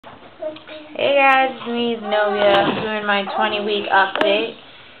Hey guys, it's me, Zanobia. I'm doing my 20-week update.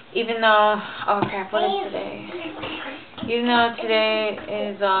 Even though, oh crap, what is today? Even though today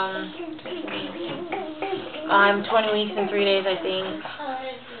is, I'm 20 weeks and 3 days, I think.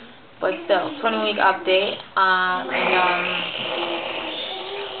 But still, 20-week update. I'm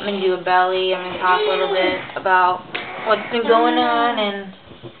going to do a belly. I'm going to talk a little bit about what's been going on and,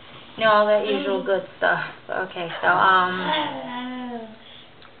 you know, all that usual good stuff. Okay, so,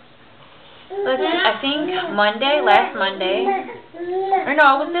 I think last Monday, or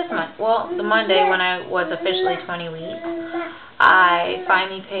no, it was this month. Well, the Monday when I was officially 20 weeks, I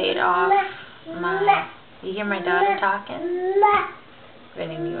finally paid off my, you hear my daughter talking?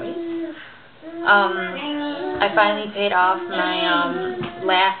 I finally paid off my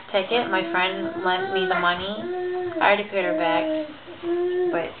last ticket. My friend lent me the money. I already paid her back,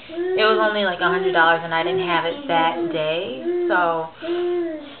 but it was only like $100 and I didn't have it that day, so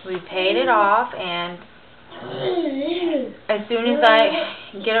we paid it off, and as soon as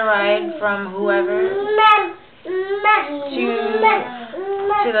I get a ride from whoever to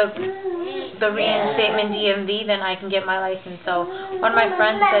the reinstatement DMV, then I can get my license. So one of my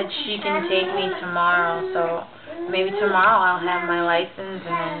friends said she can take me tomorrow, so maybe tomorrow I'll have my license, and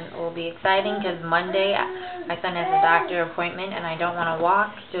then it will be exciting because Monday my son has a doctor appointment and I don't want to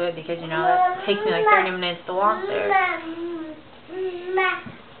walk to it because, you know, that takes me like 30 minutes to walk there.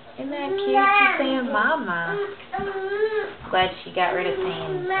 Isn't that cute? She's saying mama. Glad she got rid of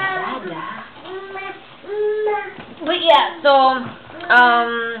saying dada. But yeah, so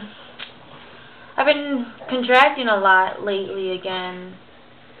I've been contracting a lot lately again.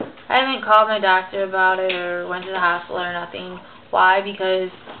 I haven't called my doctor about it or went to the hospital or nothing. Why?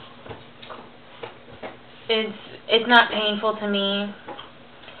 Because it's not painful to me.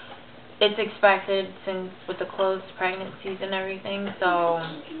 It's expected since with the closed pregnancies and everything, so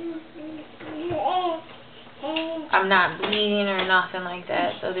I'm not bleeding or nothing like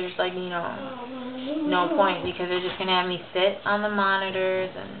that. So there's like, you know, no point because they're just gonna have me sit on the monitors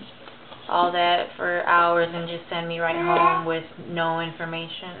and all that for hours and just send me right home with no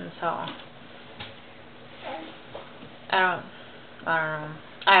information. So I don't know.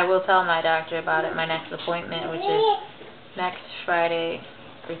 I will tell my doctor about it, my next appointment, which is next Friday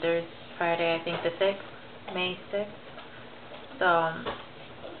or Thursday. Friday, I think the 6th, May 6th. So,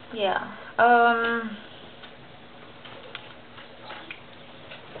 yeah.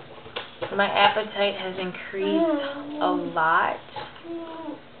 My appetite has increased a lot,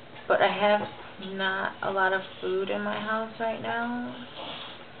 but I have not a lot of food in my house right now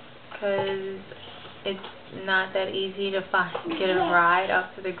because it's not that easy to get a ride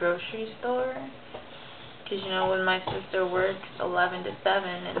up to the grocery store. Because, you know, when my sister works 11 to 7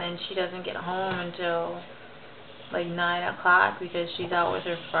 and then she doesn't get home until like 9 o'clock because she's out with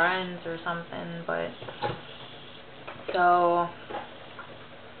her friends or something. But so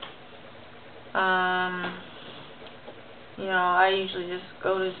you know, I usually just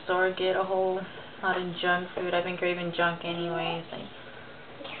go to the store, get a whole lot of junk food. I've been craving junk anyways, like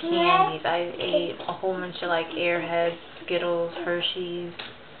candies. I ate a whole bunch of like Airheads, Skittles, Hershey's.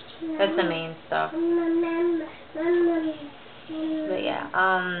 That's the main stuff. But yeah,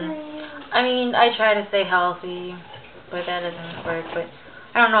 I mean, I try to stay healthy, but that doesn't work. But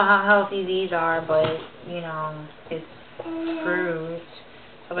I don't know how healthy these are, but, you know, it's fruit.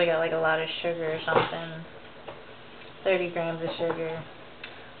 Probably got like a lot of sugar or something. 30 grams of sugar.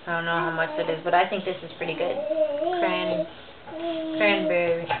 I don't know how much it is, but I think this is pretty good.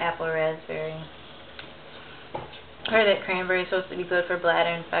 Cranberry, apple, raspberry. I heard that cranberry is supposed to be good for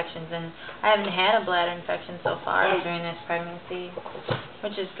bladder infections, and I haven't had a bladder infection so far during this pregnancy,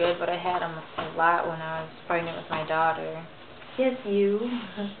 which is good, but I had them a lot when I was pregnant with my daughter. Yes, you.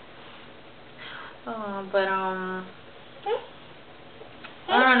 But, I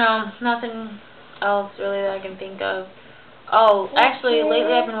don't know, nothing else really that I can think of. Oh, actually,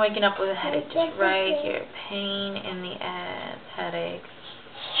 lately I've been waking up with a headache just right here. Pain in the ass, headache,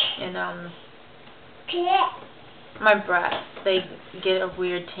 and, my breasts, they get a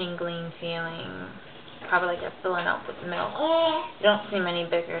weird tingling feeling, probably like they're filling up with milk. They don't seem any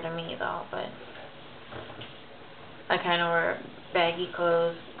bigger to me though, but I kind of wear baggy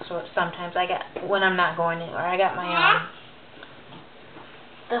clothes, so sometimes when I'm not going anywhere, I got my,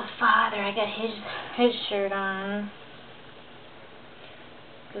 I got his shirt on.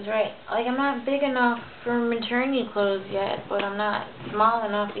 Cause right, like I'm not big enough for maternity clothes yet, but I'm not small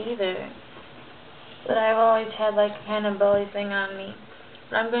enough either. But I've always had like a kind of belly thing on me.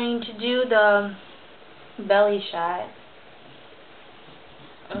 But I'm going to do the belly shot.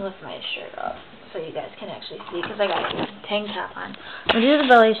 I'll lift my shirt up so you guys can actually see because I got a tank top on. I'm going to do the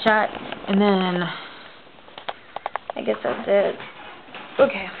belly shot And then, I guess that's it.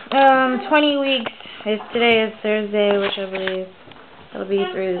 Okay, 20 weeks, today is Thursday, which I believe it'll be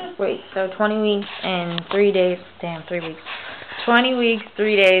so 20 weeks and 3 days, 3 weeks. 20 weeks,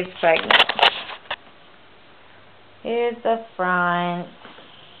 3 days pregnant. Here's the front.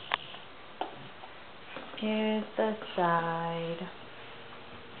 Here's the side.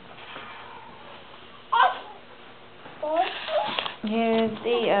 Here's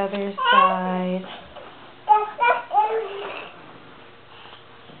the other side.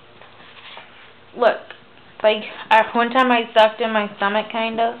 Look, like, one time I sucked in my stomach,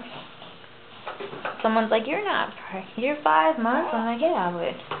 kind of. Someone's like, you're 5 months? I'm like, yeah, I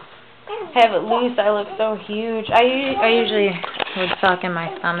would have it loose. I look so huge. I usually would suck in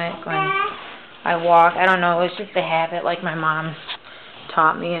my stomach when I walk. I don't know, it's just a habit, like my mom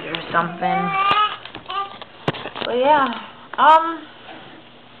taught me it or something. But yeah,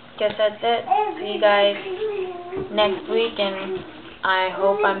 guess that's it. See you guys next week, and I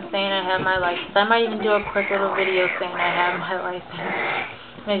hope I'm saying I have my license. I might even do a quick little video saying I have my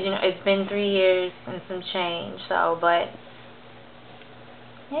license. As you know, it's been 3 years and some change, so, but,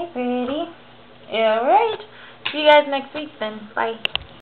 hey, pretty. Alright. See you guys next week then. Bye.